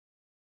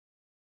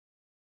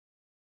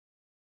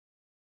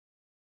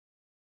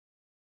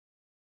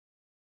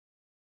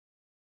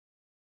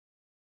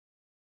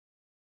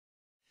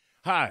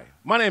Hi,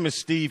 my name is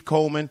Steve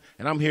Coleman,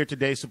 and I'm here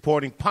today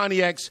supporting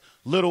Pontiac's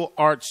Little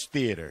Arts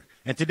Theater.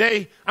 And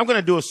today, I'm going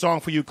to do a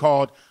song for you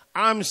called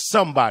I'm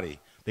Somebody,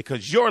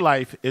 because your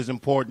life is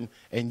important,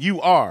 and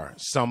you are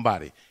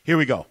somebody. Here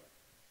we go.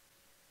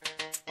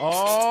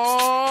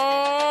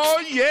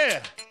 Oh,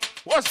 yeah.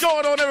 What's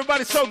going on,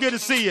 everybody? So good to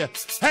see you.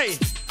 Hey,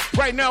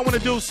 right now I want to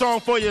do a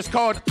song for you. It's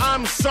called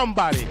I'm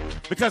Somebody,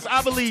 because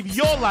I believe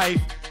your life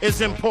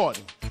is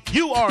important.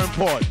 You are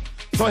important.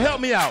 So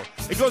help me out.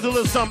 It goes a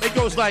little something. It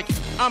goes like,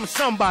 I'm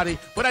somebody,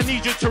 but I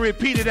need you to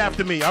repeat it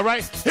after me, all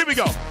right? Here we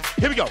go.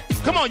 Here we go.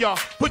 Come on, y'all.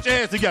 Put your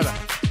hands together.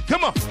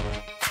 Come on.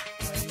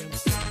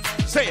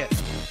 Say it.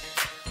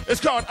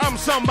 It's called I'm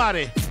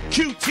Somebody.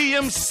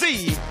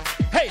 QTMC.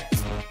 Hey,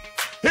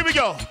 here we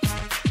go.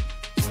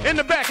 In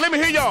the back, let me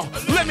hear y'all.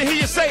 Let me hear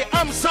you say,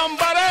 I'm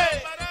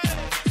somebody.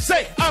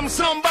 Say, I'm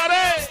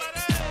somebody.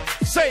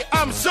 Say,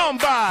 I'm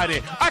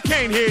somebody. I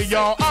can't hear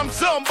y'all. I'm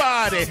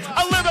somebody.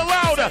 A little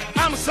louder.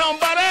 I'm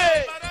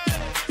somebody.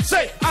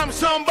 Say, I'm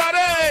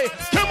somebody.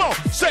 Come on.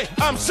 Say,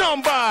 I'm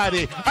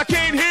somebody. I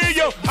can't hear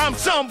you. I'm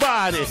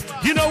somebody.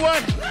 You know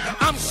what?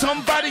 I'm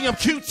somebody. I'm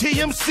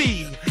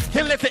QTMC.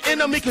 Can't let the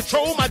enemy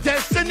control my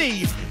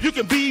destiny. You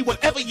can be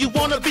whatever you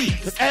want to be.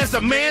 Cause as a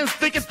man's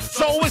thinking,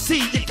 so is he.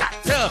 You got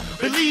to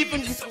believe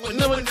in what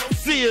no one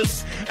else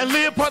is. And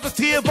live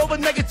positive over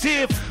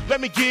negative.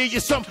 Let me give you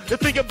something to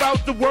think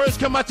about. The words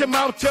come out your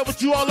mouth. Tell what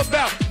you all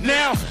about.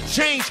 Now,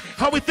 change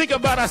how we think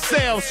about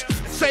ourselves.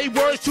 Say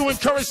words to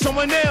encourage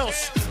someone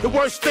else. The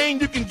worst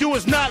thing you can do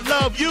is not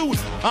love you.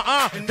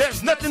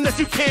 There's nothing that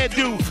you can't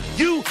do.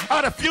 You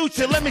are the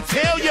future, let me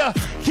tell ya.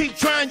 Keep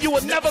trying, you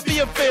will never be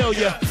a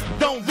failure.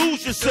 Don't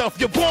lose yourself,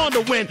 you're born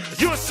to win.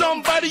 You're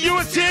somebody,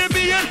 you're a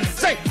champion.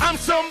 Say, I'm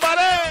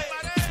somebody.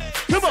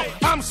 Come on,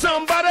 I'm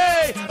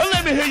somebody.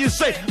 Let me hear you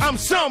say, I'm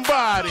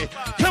somebody.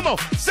 Come on,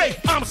 say,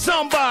 I'm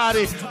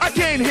somebody. I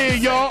can't hear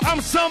y'all,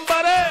 I'm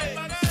somebody.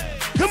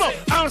 Come on,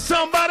 I'm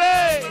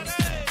somebody.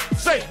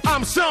 Say,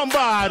 I'm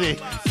somebody.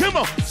 Come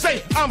on,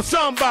 say, I'm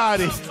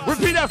somebody.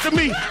 Repeat after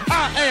me.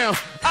 I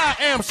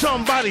am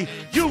somebody.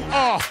 You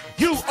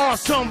are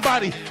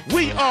somebody.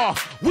 We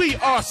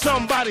are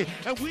somebody.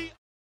 And we